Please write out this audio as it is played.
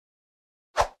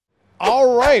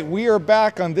All right, we are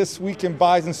back on This Week in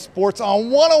Bison Sports on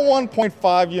 101.5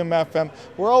 UMFM.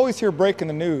 We're always here breaking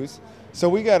the news. So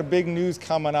we got a big news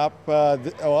coming up.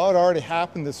 It already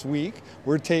happened this week.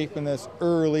 We're taping this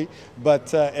early,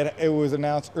 but it was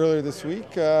announced earlier this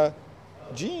week.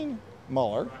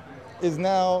 Muller is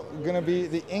now going to be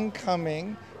the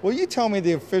incoming. Well, you tell me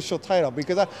the official title,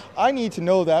 because I need to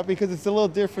know that, because it's a little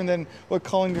different than what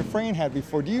Colleen Dufresne had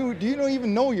before. Do you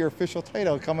even know your official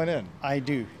title coming in? I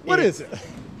do. What is it?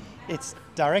 It's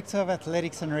Director of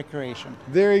Athletics and Recreation.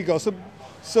 There you go.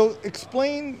 So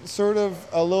explain sort of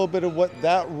a little bit of what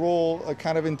that role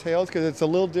kind of entails, because it's a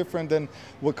little different than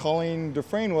what Colleen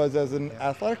Dufresne was as an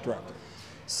athletic director.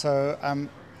 So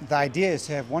the idea is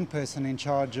to have one person in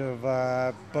charge of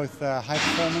both high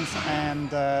performance and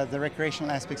the recreational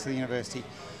aspects of the university.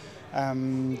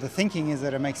 The thinking is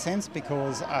that it makes sense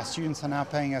because our students are now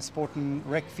paying a sport and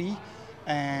rec fee,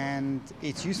 and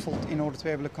it's useful in order to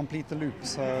be able to complete the loop.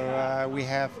 So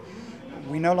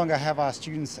we no longer have our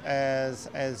students as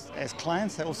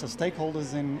clients, they're also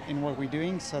stakeholders in what we're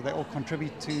doing, so they all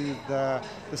contribute to the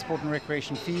sport and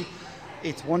recreation fee.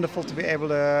 It's wonderful to be able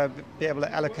to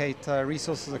allocate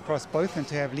resources across both and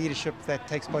to have leadership that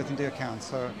takes both into account.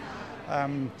 So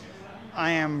I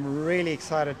am really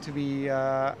excited to be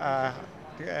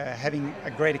having a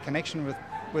greater connection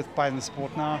with Bison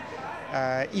Sport now,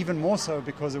 even more so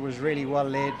because it was really well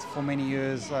led for many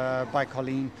years by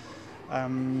Colleen.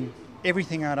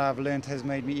 Everything that I've learned has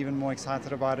made me even more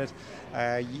excited about it.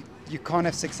 You can't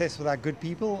have success without good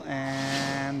people,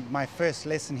 and my first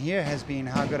lesson here has been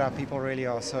how good our people really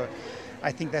are. So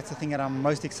I think that's the thing that I'm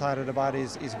most excited about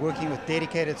is working with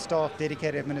dedicated staff,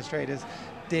 dedicated administrators,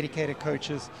 dedicated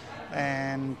coaches,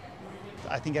 and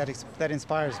I think that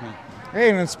inspires me. Hey,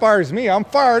 it inspires me. I'm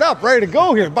fired up, ready to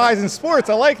go here. Bison Sports,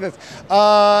 I like this.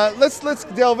 Let's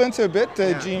delve into a bit,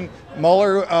 Gene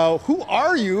Muller. Who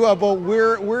are you?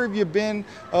 Where have you been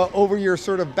over your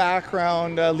sort of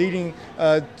background leading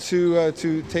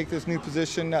to take this new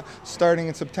position starting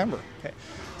in September? Okay.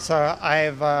 So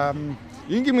I've.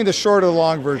 You can give me the short or the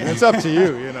long version. It's up to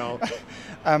you. You know.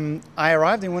 I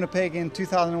arrived in Winnipeg in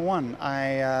 2001.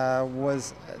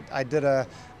 I did a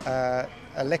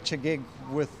lecture gig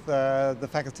with the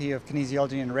Faculty of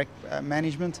Kinesiology and Rec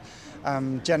Management.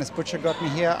 Janice Butcher got me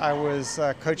here. I was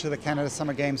coach of the Canada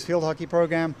Summer Games field hockey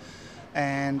program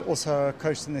and also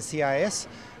coached in the CIS.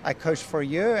 I coached for a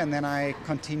year, and then I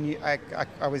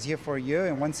was here for a year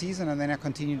in one season, and then I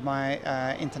continued my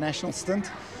international stint.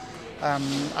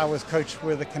 I was coached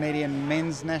with the Canadian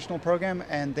men's national program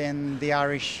and then the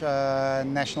Irish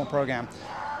national program.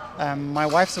 My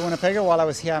wife's a Winnipegger. While I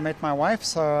was here, I met my wife.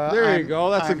 So there you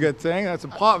go. That's a good thing. That's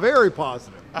very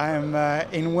positive. I'm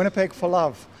in Winnipeg for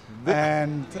love,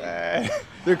 and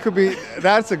there could be.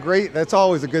 That's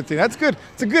always a good thing. That's good.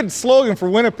 It's a good slogan for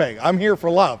Winnipeg. I'm here for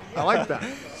love. I like that.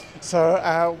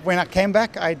 So when I came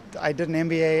back, I did an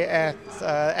MBA at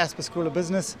Asper School of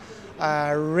Business.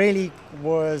 Really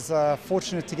was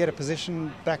fortunate to get a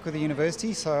position back with the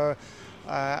university, so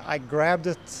I grabbed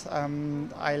it.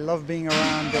 I love being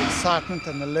around the excitement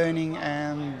and the learning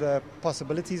and the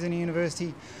possibilities in the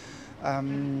university.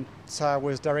 So I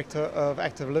was director of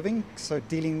active living, so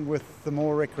dealing with the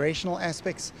more recreational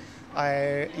aspects.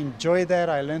 I enjoyed that,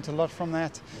 I learned a lot from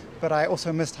that, but I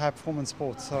also missed high performance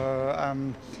sports. So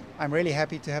I'm really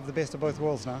happy to have the best of both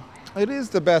worlds now. It is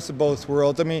the best of both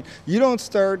worlds. I mean, you don't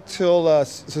start till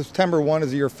September 1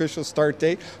 is your official start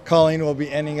date. Colleen will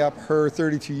be ending up her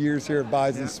 32 years here at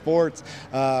Bison Sports.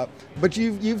 But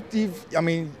I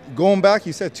mean, going back,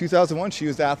 you said 2001, she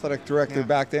was the athletic director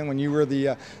back then when you were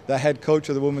the head coach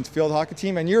of the women's field hockey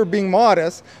team. And you're being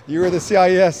modest. You were the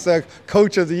CIS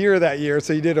coach of the year that year,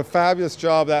 so you did a fabulous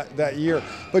job that year.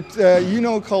 But you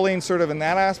know Colleen sort of in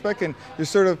that aspect, and you're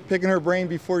sort of picking her brain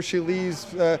before she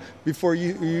leaves, before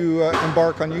you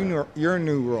embark on your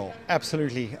new role.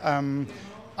 Absolutely. I'm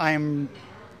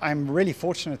really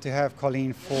fortunate to have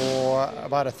Colleen for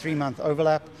about a 3-month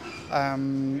overlap.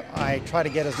 I try to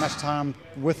get as much time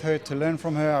with her to learn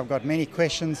from her. I've got many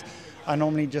questions. I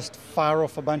normally just fire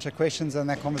off a bunch of questions and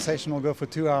that conversation will go for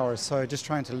 2 hours. So just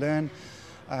trying to learn.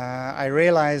 I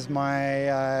realize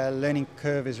my learning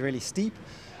curve is really steep.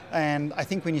 And I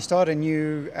think when you start a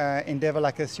new endeavor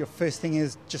like this, your first thing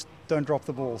is just don't drop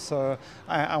the ball. So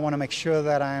I want to make sure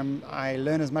that I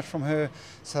learn as much from her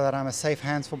so that I'm a safe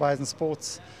hands for Bison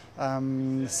Sports,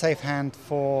 safe hand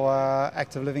for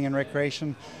active living and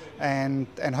recreation,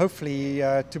 and hopefully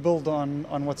to build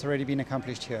on what's already been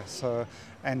accomplished here. So,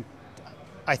 and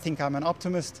I think I'm an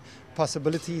optimist.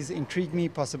 Possibilities intrigue me,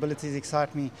 possibilities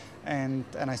excite me, and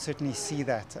I certainly see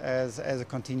that as a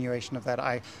continuation of that.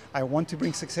 I want to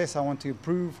bring success, I want to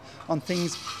improve on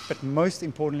things, but most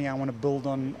importantly, I want to build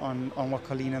on what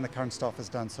Colleen and the current staff has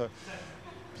done. So,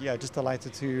 yeah, just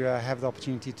delighted to have the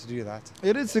opportunity to do that.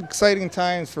 It is exciting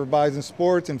times for Bison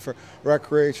Sports and for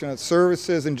recreational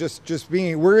services, and just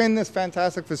being, we're in this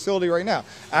fantastic facility right now,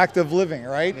 active living,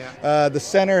 right? Yeah. The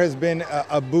center has been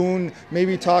a boon.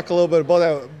 Maybe talk a little bit about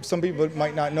that. Some people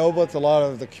might not know, but a lot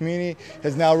of the community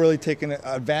has now really taken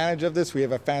advantage of this. We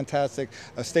have a fantastic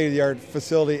state-of-the-art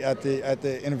facility at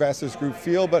the Investors Group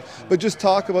Field, but just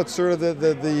talk about sort of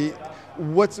the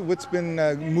what's been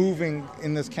moving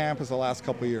in this campus the last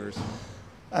couple of years.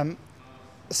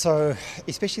 So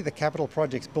especially the capital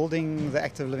projects, building the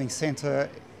Active Living Centre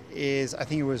I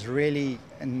think it was really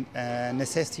a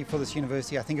necessity for this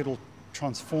university. I think it'll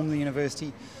transform the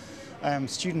university.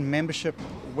 Student membership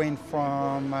went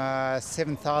from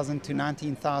 7,000 to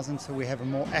 19,000, so we have a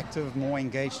more active, more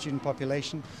engaged student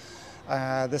population.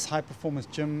 This high-performance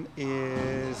gym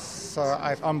is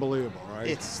unbelievable, right?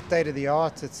 It's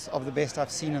state-of-the-art. It's of the best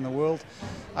I've seen in the world.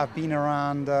 I've been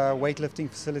around weightlifting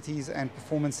facilities and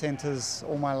performance centers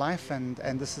all my life, and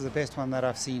this is the best one that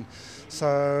I've seen.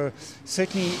 So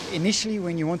certainly, initially,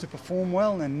 when you want to perform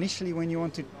well, and initially when you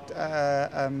want to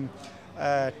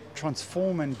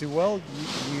transform and do well,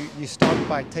 you start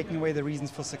by taking away the reasons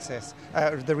for success,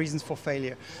 the reasons for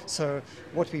failure. So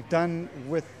what we've done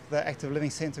with the Active Living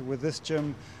Centre, with this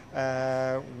gym,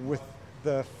 with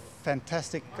the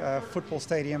fantastic football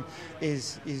stadium,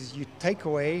 is you take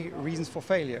away reasons for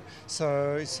failure.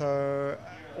 So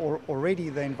already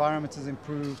the environment has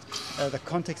improved, the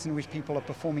context in which people are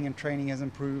performing and training has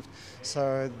improved,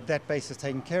 so that base is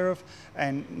taken care of,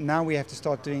 and now we have to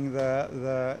start doing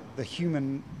the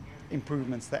human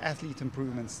improvements, the athlete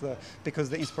improvements, because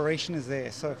the inspiration is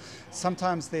there. So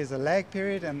sometimes there's a lag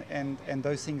period, and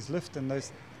those things lift,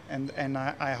 and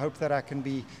I hope that I can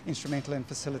be instrumental in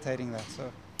facilitating that.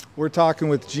 So we're talking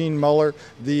with Gene Muller,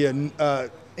 the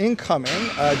incoming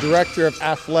Director of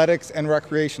Athletics and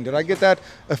Recreation. Did I get that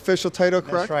official title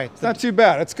correct? That's right. It's not too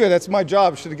bad. That's good. That's my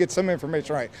job. Should get some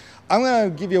information right. I'm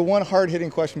going to give you one hard-hitting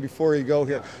question before you go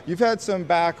here. You've had some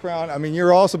background. I mean,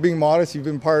 you're also being modest. You've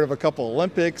been part of a couple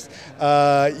Olympics.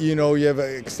 You know, you have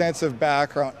an extensive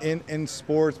background in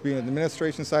sports, being on the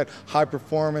administration side, high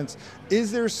performance. Is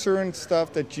there certain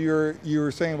stuff that you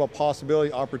were saying about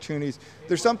possibility, opportunities?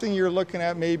 There's something you're looking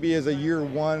at maybe as a year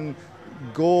one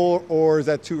goal, or is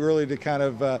that too early to kind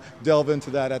of delve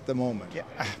into that at the moment? Yeah,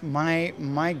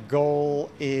 my goal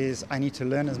is I need to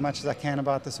learn as much as I can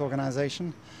about this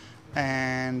organization,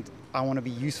 and I want to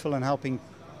be useful in helping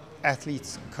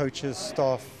athletes, coaches,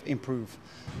 staff improve.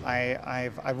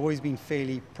 I've always been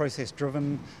fairly process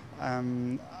driven.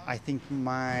 I think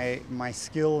my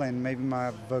skill and maybe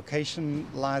my vocation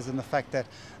lies in the fact that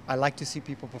I like to see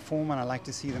people perform, and I like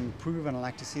to see them improve, and I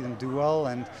like to see them do well,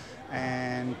 and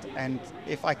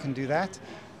if I can do that,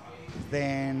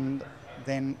 then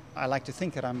I like to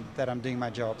think that I'm doing my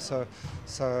job.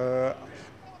 So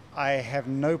I have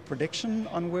no prediction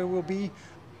on where we'll be.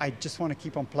 I just want to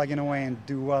keep on plugging away and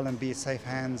do well and be in safe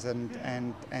hands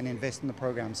and invest in the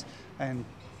programs. And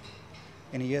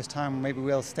in a year's time, maybe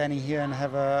we'll standing here and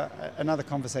have another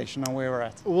conversation on where we're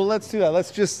at. Well, let's do that. Let's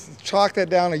just chalk that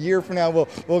down. A year from now,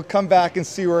 we'll come back and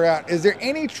see where we're at. Is there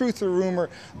any truth or rumor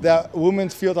that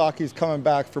women's field hockey is coming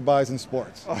back for Bison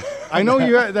Sports? I know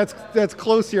that's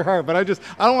close to your heart, but I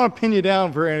don't want to pin you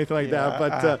down for anything like that.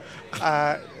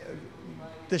 But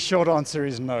the short answer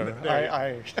is no.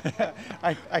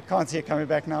 I can't see it coming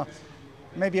back now.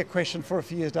 Maybe a question for a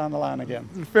few years down the line again.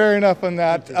 Fair enough on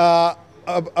that.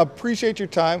 Appreciate your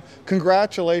time.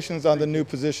 Congratulations on the new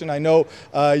position. I know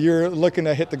you're looking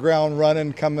to hit the ground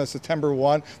running come September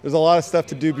 1. There's a lot of stuff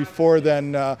to do before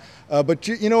then, but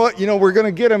you know what? You know, we're going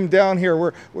to get him down here.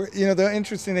 We're you know, the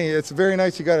interesting thing, it's very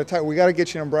nice you got a tie. We got to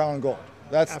get you in brown and gold.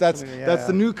 That's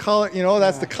the new color. You know,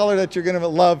 that's the color that you're going to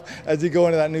love as you go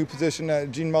into that new position.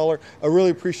 Gene Muller, I really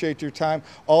appreciate your time.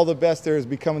 All the best there is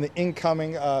becoming the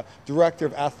incoming Director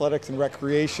of Athletics and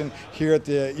Recreation here at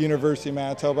the University of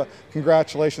Manitoba.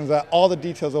 Congratulations. All the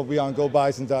details will be on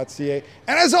gobisons.ca.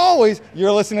 And as always,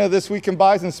 you're listening to This Week in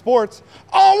Bison Sports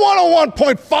on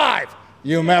 101.5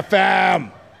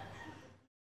 UMFM.